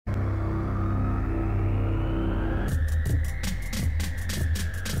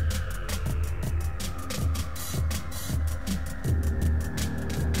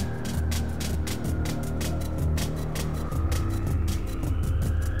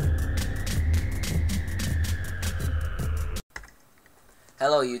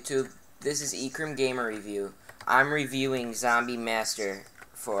Hello YouTube, this is Ekrim Gamer Review. I'm reviewing Zombie Master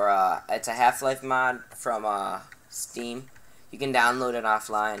for, it's a Half-Life mod from, Steam. You can download it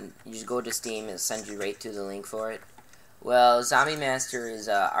offline. You just go to Steam and it'll send you right to the link for it. Well, Zombie Master is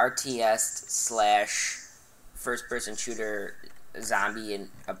a RTS slash first-person shooter zombie and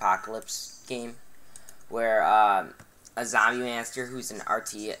apocalypse game where, a zombie master who's in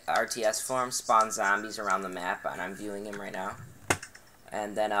RTS form spawns zombies around the map, and I'm viewing him right now.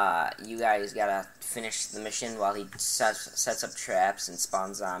 And then you guys gotta finish the mission while he sets up traps and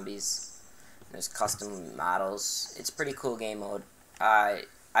spawns zombies. There's custom models. It's a pretty cool game mode. I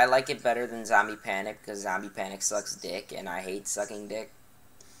like it better than Zombie Panic because Zombie Panic sucks dick, and I hate sucking dick.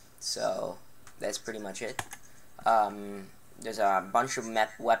 So that's pretty much it. There's a bunch of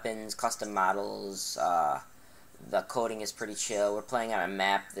weapons, custom models. The coding is pretty chill. We're playing on a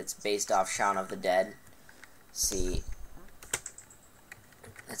map that's based off Shaun of the Dead.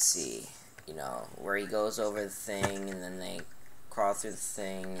 Let's see, you know, where he goes over the thing, and then they crawl through the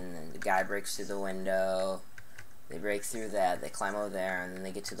thing, and then the guy breaks through the window. They break through that, they climb over there, and then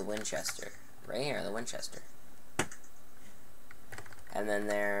they get to the Winchester. Right here, the Winchester. And then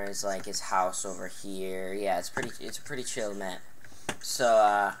there's, like, his house over here. Yeah, it's a pretty chill map.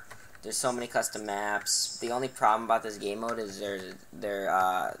 So, there's so many custom maps. The only problem about this game mode is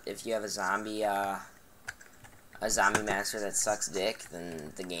if you have a zombie master that sucks dick,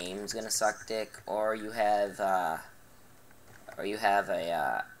 then the game's gonna suck dick. Or you have a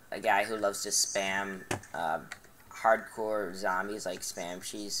guy who loves to spam hardcore zombies, like spam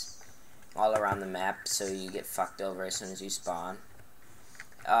cheese, all around the map, so you get fucked over as soon as you spawn.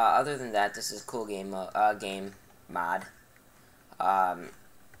 Other than that, this is a cool game mod.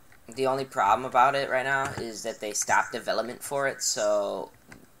 The only problem about it right now is that they stopped development for it, so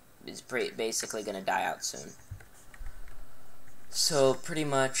it's basically gonna die out soon. So pretty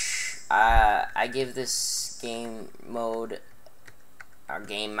much, I give this game mode, or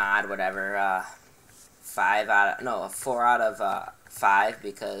game mod, whatever, 4 out of 5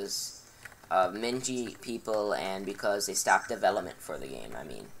 because of Minji people and because they stopped development for the game. I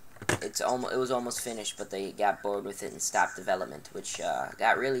mean, it was almost finished, but they got bored with it and stopped development, which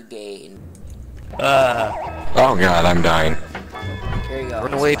got really gay. And oh god, I'm dying. Here you go.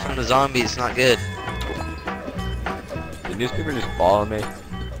 Run away from the zombies, it's not good. Did newspaper just follow me?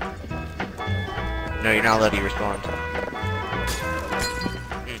 No, you're not letting me respond.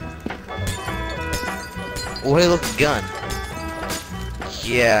 Oh, hey, look, a gun.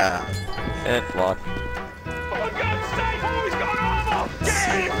 Yeah. And block. They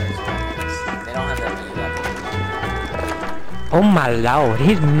don't have that many weapons. Oh my lord,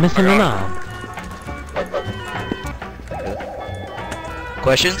 he's missing an arm.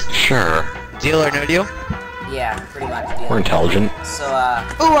 Questions? Sure. Deal or no deal? Yeah, pretty much. We're intelligent. So,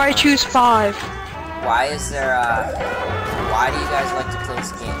 Oh, I choose 5. why is there, why do you guys like to play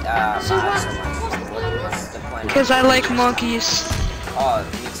this game, mod so much? What's the point? Because I like monkeys. Oh,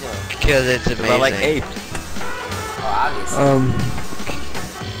 me too. Because it's amazing. I like apes. Oh, obviously.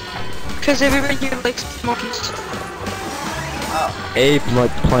 Because everybody here likes monkeys. Oh, Ape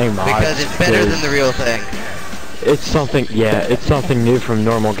like playing mods. Because it's better than the real thing. It's something, yeah, it's something new from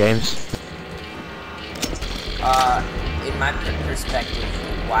normal games. in my perspective,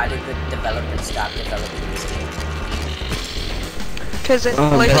 why did the developers stop developing this game? Because it's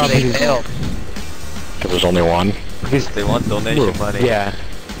Oh, like Because they probably- failed. Because there's only one. Because They want donation money. Yeah.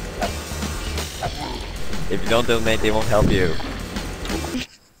 If you don't donate, they won't help you.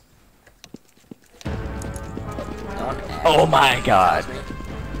 Oh my god.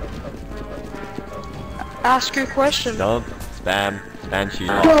 ask your question. Don't spam cheese.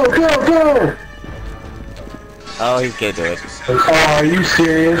 Go, go, go! Oh, he's gonna do it. Oh, are you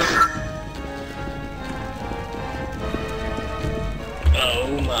serious?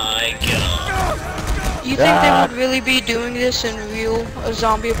 Oh my god. You think they would really be doing this in real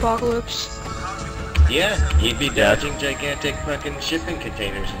zombie apocalypse? Yeah, he'd be dodging gigantic fucking shipping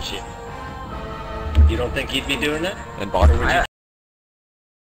containers and shit. You don't think he'd be doing that? And Barker would you?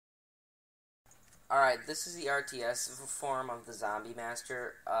 Alright, this is the RTS form of the Zombie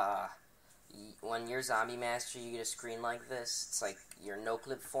Master. When you're Zombie Master, you get a screen like this. It's like your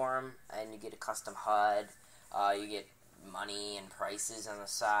no-clip form, and you get a custom HUD. You get money and prices on the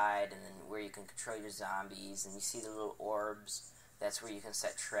side, and then where you can control your zombies, and you see the little orbs. That's where you can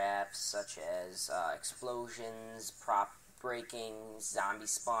set traps, such as explosions, prop breaking, zombie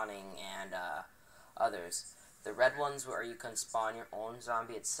spawning, and others. The red ones where you can spawn your own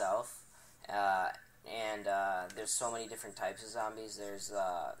zombie itself. There's so many different types of zombies. There's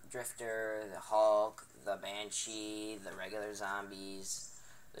the Drifter, the Hulk, the Banshee, the regular zombies.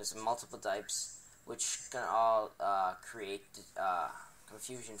 There's multiple types, which can all create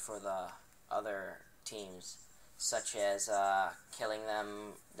confusion for the other teams, such as killing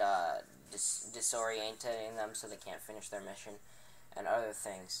them, disorientating them so they can't finish their mission, and other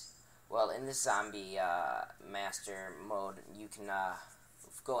things. Well, in this zombie master mode, you can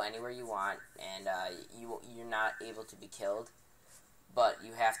go anywhere you want, and you're not able to be killed, but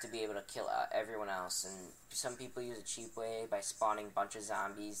you have to be able to kill everyone else. And some people use a cheap way by spawning a bunch of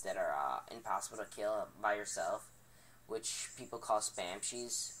zombies that are impossible to kill by yourself, which people call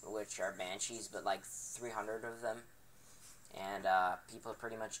spamshies, which are banshees, but like 300 of them, and people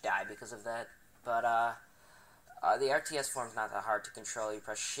pretty much die because of that. But the RTS form's not that hard to control. You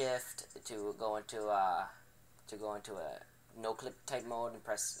press Shift to go into a no-click type mode, and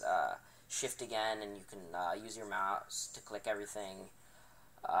press Shift again, and you can use your mouse to click everything.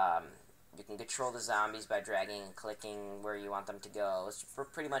 You can control the zombies by dragging and clicking where you want them to go. It's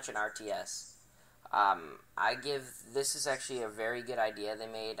pretty much an RTS. This is actually a very good idea they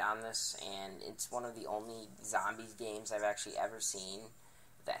made on this, and it's one of the only zombies games I've actually ever seen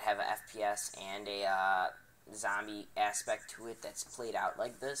that have a FPS and a zombie aspect to it that's played out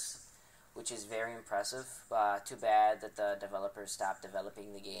like this, which is very impressive. Too bad that the developers stopped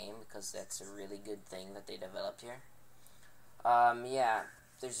developing the game, because that's a really good thing that they developed here. Yeah,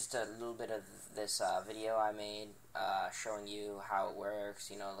 there's just a little bit of this video I made showing you how it works,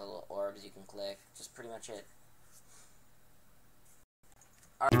 you know, the little orbs you can click, just pretty much it.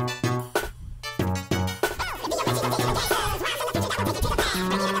 Alright.